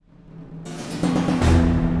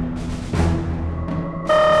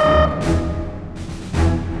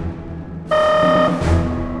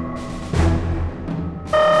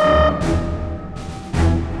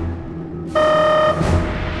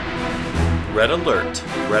Red alert,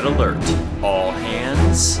 red alert. All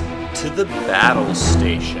hands to the battle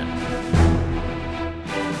station.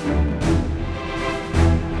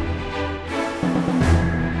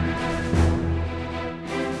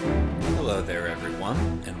 Hello there,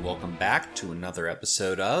 everyone, and welcome back to another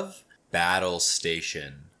episode of Battle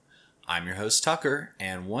Station. I'm your host, Tucker,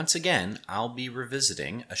 and once again, I'll be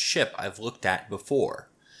revisiting a ship I've looked at before.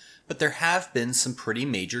 But there have been some pretty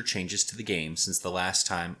major changes to the game since the last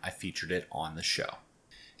time I featured it on the show.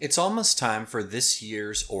 It's almost time for this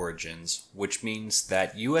year's Origins, which means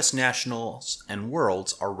that US Nationals and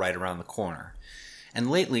Worlds are right around the corner. And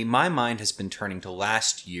lately, my mind has been turning to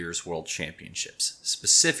last year's World Championships,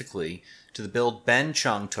 specifically to the build Ben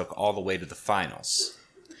Chung took all the way to the finals.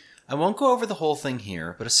 I won't go over the whole thing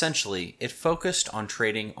here, but essentially, it focused on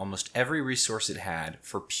trading almost every resource it had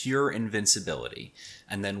for pure invincibility,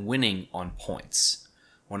 and then winning on points.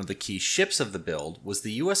 One of the key ships of the build was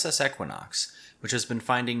the USS Equinox, which has been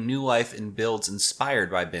finding new life in builds inspired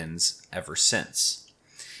by Ben's ever since.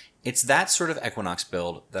 It's that sort of Equinox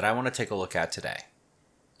build that I want to take a look at today.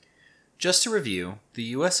 Just to review,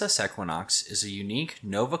 the USS Equinox is a unique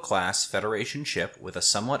Nova-class Federation ship with a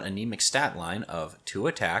somewhat anemic stat line of 2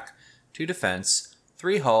 attack, 2 defense,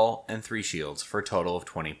 3 hull, and 3 shields for a total of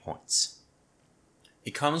 20 points.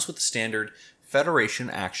 It comes with the standard Federation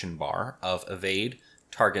action bar of evade,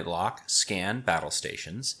 target lock, scan, battle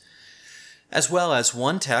stations, as well as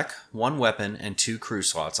 1 tech, 1 weapon, and 2 crew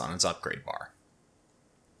slots on its upgrade bar.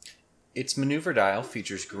 Its maneuver dial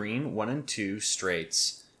features green 1 and 2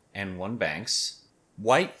 straights, and 1 banks,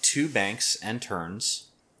 white 2 banks and turns,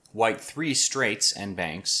 white 3 straights and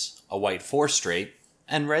banks, a white 4 straight,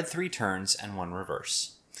 and red 3 turns and 1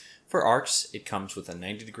 reverse. For arcs, it comes with a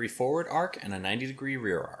 90-degree forward arc and a 90-degree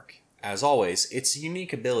rear arc. As always, its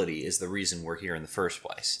unique ability is the reason we're here in the first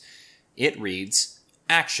place. It reads,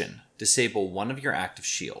 Action, disable 1 of your active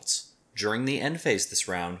shields. During the end phase this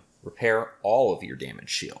round, repair all of your damaged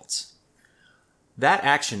shields. That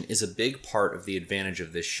action is a big part of the advantage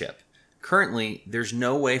of this ship. Currently, there's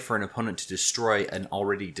no way for an opponent to destroy an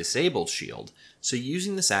already disabled shield, so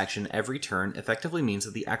using this action every turn effectively means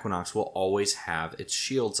that the Equinox will always have its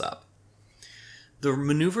shields up. The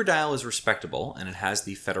maneuver dial is respectable, and it has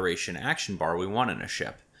the Federation action bar we want in a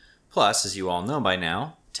ship. Plus, as you all know by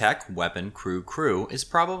now, tech, weapon, crew is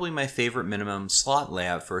probably my favorite minimum slot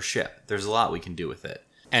layout for a ship. There's a lot we can do with it.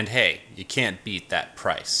 And hey, you can't beat that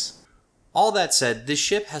price. All that said, this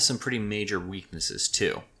ship has some pretty major weaknesses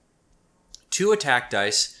too. 2 attack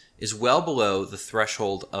dice is well below the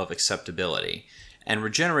threshold of acceptability, and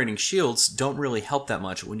regenerating shields don't really help that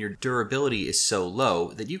much when your durability is so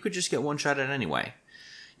low that you could just get one-shotted anyway.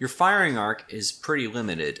 Your firing arc is pretty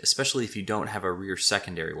limited, especially if you don't have a rear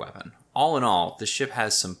secondary weapon. All in all, this ship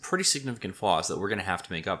has some pretty significant flaws that we're going to have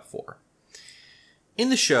to make up for. In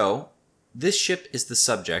the show, this ship is the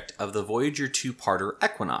subject of the Voyager 2-parter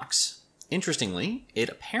Equinox. Interestingly, it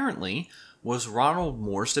apparently was Ronald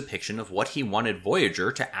Moore's depiction of what he wanted Voyager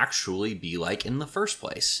to actually be like in the first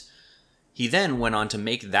place. He then went on to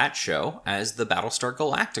make that show as the Battlestar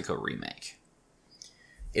Galactica remake.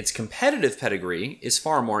 Its competitive pedigree is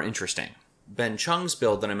far more interesting. Ben Chung's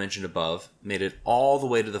build that I mentioned above made it all the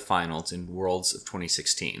way to the finals in Worlds of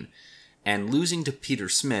 2016, and losing to Peter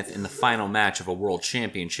Smith in the final match of a World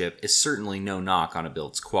Championship is certainly no knock on a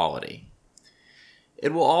build's quality.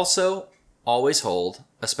 It will also always hold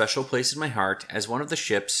a special place in my heart as one of the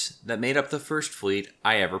ships that made up the first fleet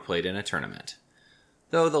I ever played in a tournament.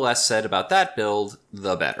 Though the less said about that build,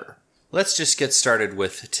 the better. Let's just get started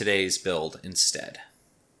with today's build instead.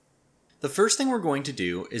 The first thing we're going to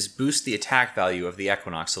do is boost the attack value of the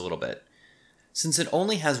Equinox a little bit. Since it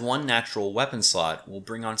only has 1 natural weapon slot, we'll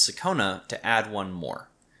bring on Sakona to add 1 more.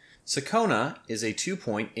 Sakona is a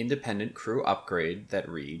 2-point independent crew upgrade that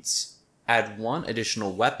reads, Add 1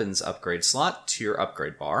 additional weapons upgrade slot to your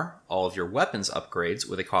upgrade bar. All of your weapons upgrades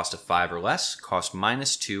with a cost of 5 or less cost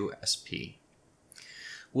minus 2 SP.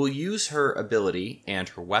 We'll use her ability and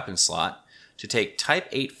her weapon slot to take Type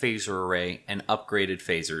 8 phaser array and upgraded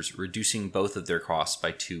phasers, reducing both of their costs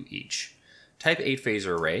by 2 each. Type 8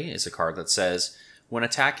 phaser array is a card that says, when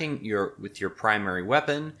attacking with your primary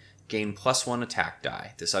weapon, gain +1 attack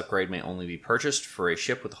die. This upgrade may only be purchased for a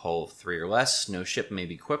ship with a hull of 3 or less. No ship may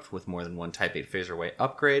be equipped with more than 1 Type 8 phaser array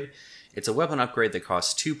upgrade. It's a weapon upgrade that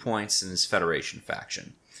costs 2 points and is Federation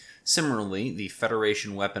faction. Similarly, the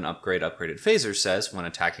Federation weapon upgraded phaser says, when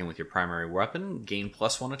attacking with your primary weapon, gain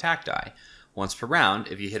 +1 attack die. Once per round,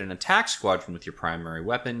 if you hit an attack squadron with your primary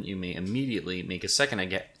weapon, you may immediately make a second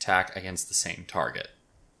attack against the same target.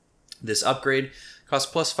 This upgrade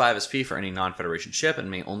costs +5 SP for any non-Federation ship and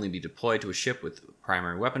may only be deployed to a ship with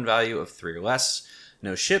primary weapon value of 3 or less.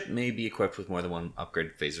 No ship may be equipped with more than one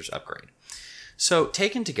upgraded phasers upgrade. So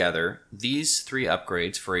taken together, these 3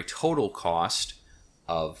 upgrades for a total cost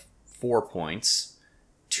of 4 points,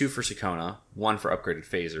 2 for Sakona, 1 for upgraded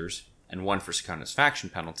phasers, and 1 for Sakona's faction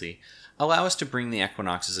penalty, allow us to bring the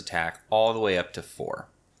Equinox's attack all the way up to 4.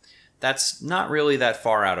 That's not really that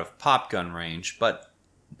far out of pop gun range, but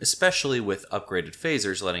especially with upgraded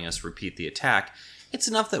phasers letting us repeat the attack, it's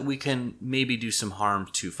enough that we can maybe do some harm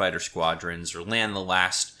to fighter squadrons or land the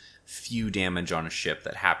last few damage on a ship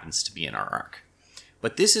that happens to be in our arc.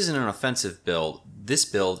 But this isn't an offensive build. This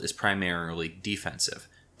build is primarily defensive.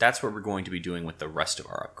 That's what we're going to be doing with the rest of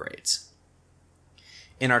our upgrades.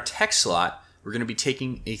 In our tech slot, we're going to be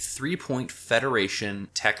taking a 3-point Federation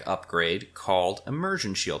tech upgrade called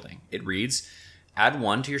Immersion Shielding. It reads, add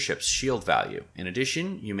 1 to your ship's shield value. In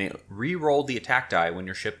addition, you may re-roll the attack die when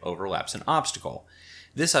your ship overlaps an obstacle.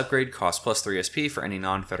 This upgrade costs plus 3 SP for any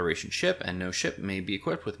non-Federation ship, and no ship may be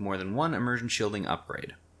equipped with more than 1 Immersion Shielding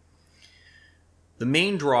upgrade. The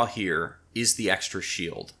main draw here is the extra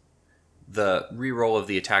shield. The reroll of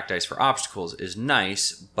the attack dice for obstacles is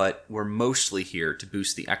nice, but we're mostly here to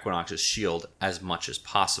boost the Equinox's shield as much as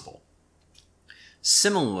possible.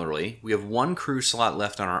 Similarly, we have 1 crew slot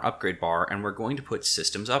left on our upgrade bar, and we're going to put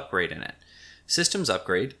Systems Upgrade in it. Systems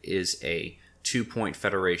Upgrade is a 2-point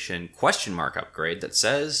Federation question mark upgrade that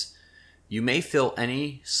says, you may fill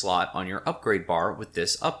any slot on your upgrade bar with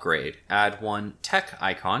this upgrade. Add 1 tech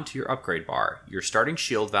icon to your upgrade bar. Your starting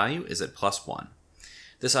shield value is at plus 1.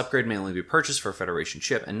 This upgrade may only be purchased for a Federation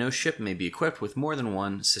ship, and no ship may be equipped with more than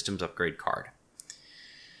 1 systems upgrade card.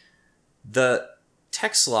 The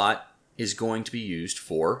tech slot is going to be used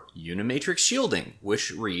for Unimatrix Shielding,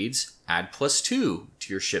 which reads, add plus 2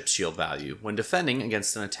 to your ship's shield value. When defending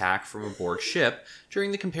against an attack from aboard ship,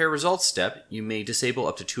 during the compare results step, you may disable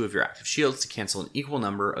up to 2 of your active shields to cancel an equal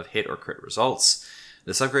number of hit or crit results.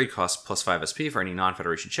 This upgrade costs plus 5 SP for any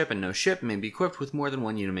non-Federation ship, and no ship may be equipped with more than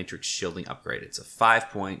 1 Unimatrix Shielding upgrade. It's a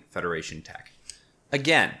 5-point Federation tech.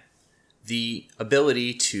 Again, the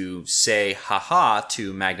ability to say haha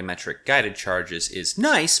to Magnetometric guided charges is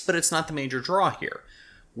nice, but it's not the major draw here.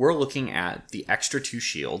 We're looking at the extra 2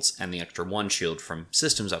 shields and the extra 1 shield from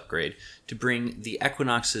Systems Upgrade to bring the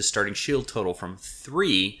Equinox's starting shield total from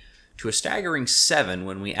 3 to a staggering 7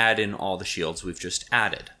 when we add in all the shields we've just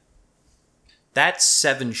added. That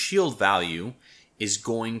 7 shield value is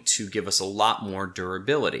going to give us a lot more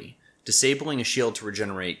durability. Disabling a shield to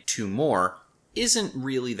regenerate 2 more isn't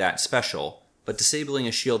really that special, but disabling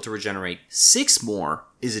a shield to regenerate 6 more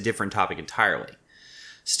is a different topic entirely.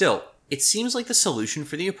 Still, it seems like the solution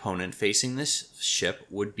for the opponent facing this ship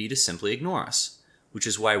would be to simply ignore us, which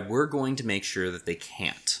is why we're going to make sure that they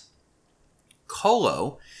can't.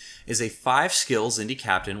 Kolo is a 5 skills indie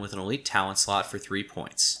captain with an elite talent slot for 3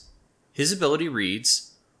 points. His ability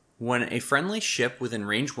reads, when a friendly ship within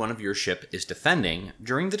range 1 of your ship is defending,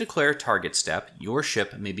 during the declare target step, your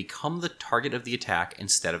ship may become the target of the attack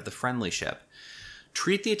instead of the friendly ship.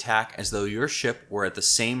 Treat the attack as though your ship were at the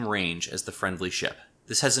same range as the friendly ship.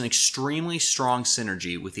 This has an extremely strong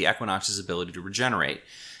synergy with the Equinox's ability to regenerate,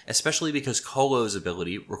 especially because Kolo's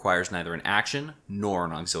ability requires neither an action nor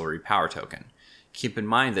an auxiliary power token. Keep in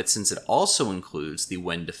mind that since it also includes the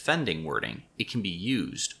when defending wording, it can be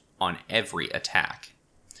used on every attack.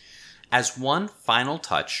 As one final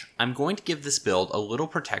touch, I'm going to give this build a little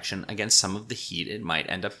protection against some of the heat it might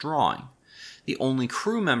end up drawing. The only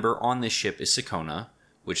crew member on this ship is Sakona,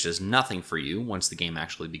 which does nothing for you once the game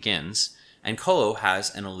actually begins, and Kolo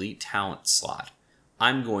has an elite talent slot.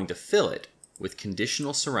 I'm going to fill it with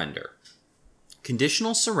Conditional Surrender.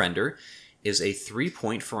 Conditional Surrender is a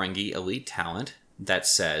 3-point Ferengi elite talent that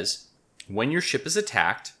says, when your ship is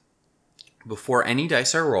attacked, before any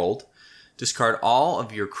dice are rolled, discard all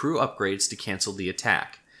of your crew upgrades to cancel the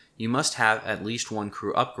attack. You must have at least 1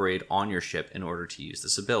 crew upgrade on your ship in order to use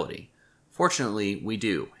this ability. Fortunately, we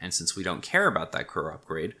do, and since we don't care about that crew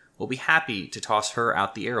upgrade, we'll be happy to toss her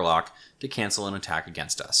out the airlock to cancel an attack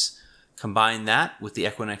against us. Combine that with the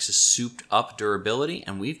Equinox's souped-up durability,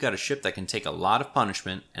 and we've got a ship that can take a lot of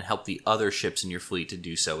punishment and help the other ships in your fleet to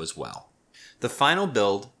do so as well. The final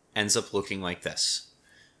build ends up looking like this.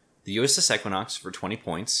 The USS Equinox for 20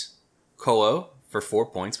 points, Kolo for 4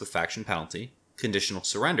 points with faction penalty, Conditional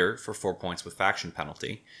Surrender for 4 points with faction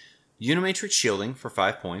penalty, Unimatrix Shielding for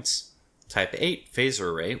 5 points, Type 8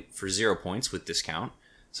 Phaser Array for 0 points with discount,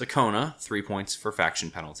 Sakona 3 points for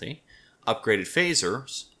faction penalty, Upgraded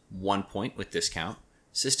Phasers 1 point with discount,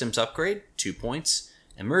 Systems Upgrade 2 points,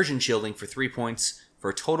 Immersion Shielding for 3 points,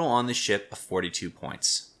 for a total on this ship of 42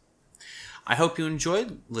 points. I hope you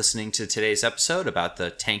enjoyed listening to today's episode about the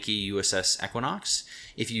tanky USS Equinox.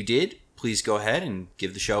 If you did, please go ahead and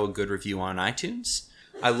give the show a good review on iTunes.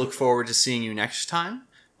 I look forward to seeing you next time,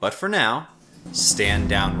 but for now, stand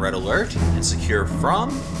down, red alert, and secure from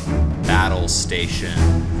Battle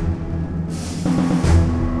Station.